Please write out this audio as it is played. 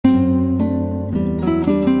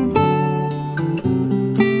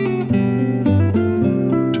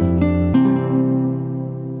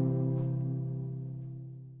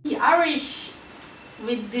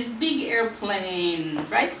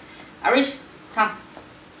Arish, come.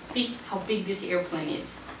 See how big this airplane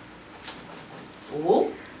is.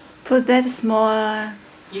 Oh. Put that smaller.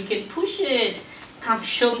 You can push it. Come,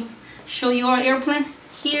 show your airplane.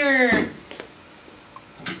 Here.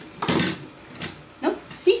 No,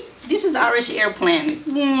 see? This is Arish airplane.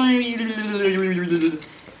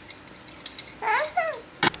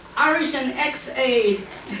 Arish and X8.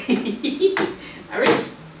 Arish,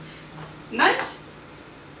 nice.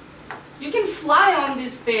 You can fly on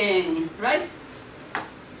this thing, right?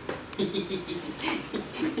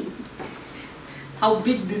 How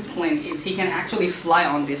big this plane is, he can actually fly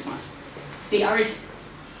on this one. See, Arish?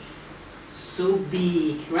 So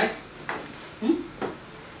big, right? Hmm?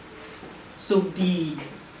 So big.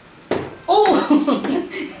 Oh!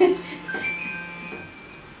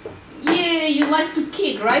 Yeah, you like to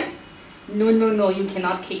kick, right? No, you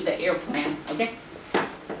cannot kick the airplane, okay?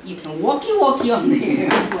 You can walkie on the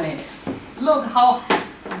airplane. Look how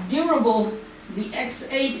durable the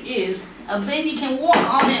X8 is. A baby can walk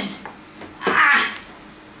on it. Ah!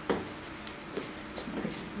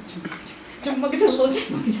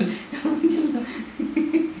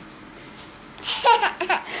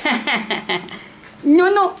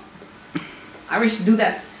 No. Arish, do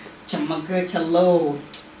that. Chamaka-chalo.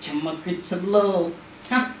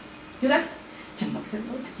 Come, do that.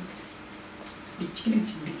 Chamaka-chalo.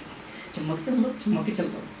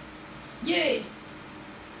 Yay!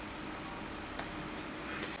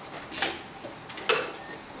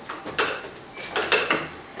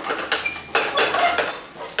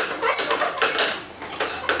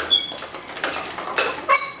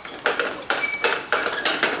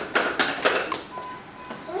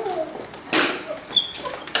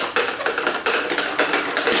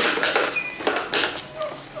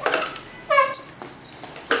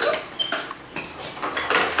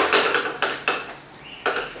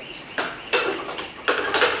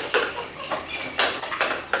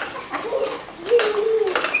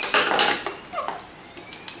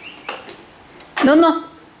 No.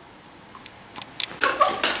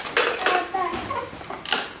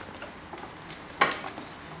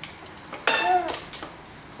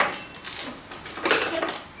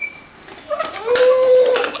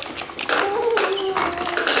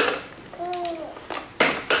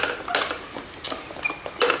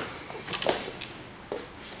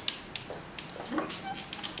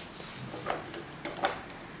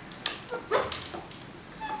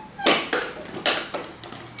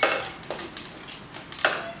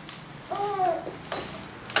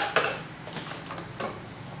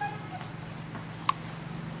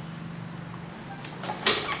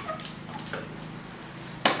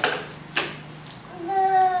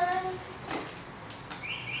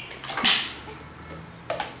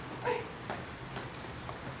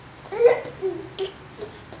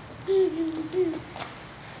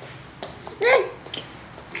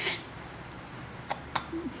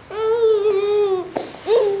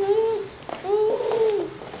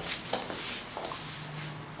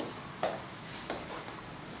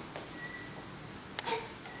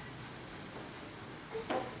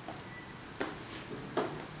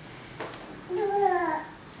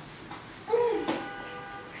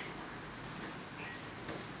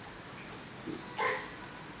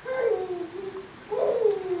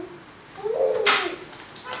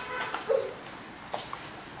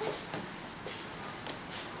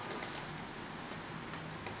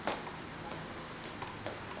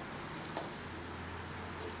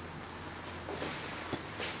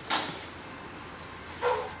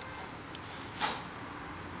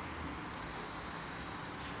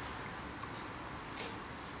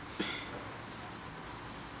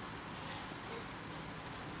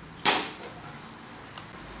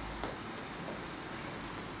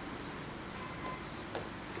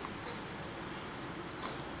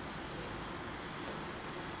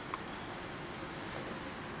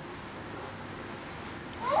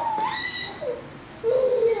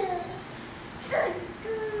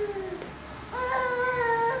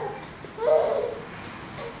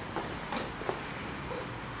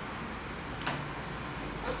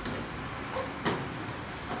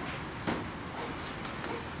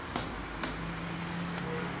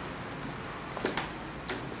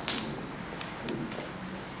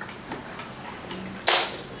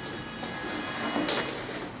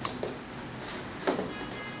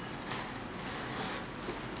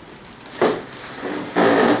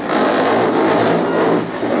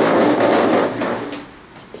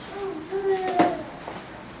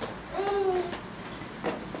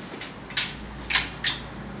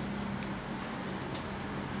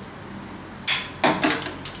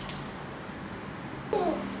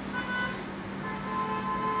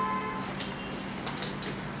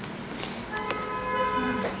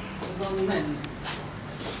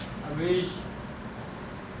 Arish.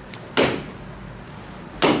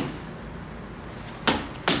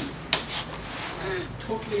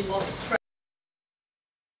 Totally lost track.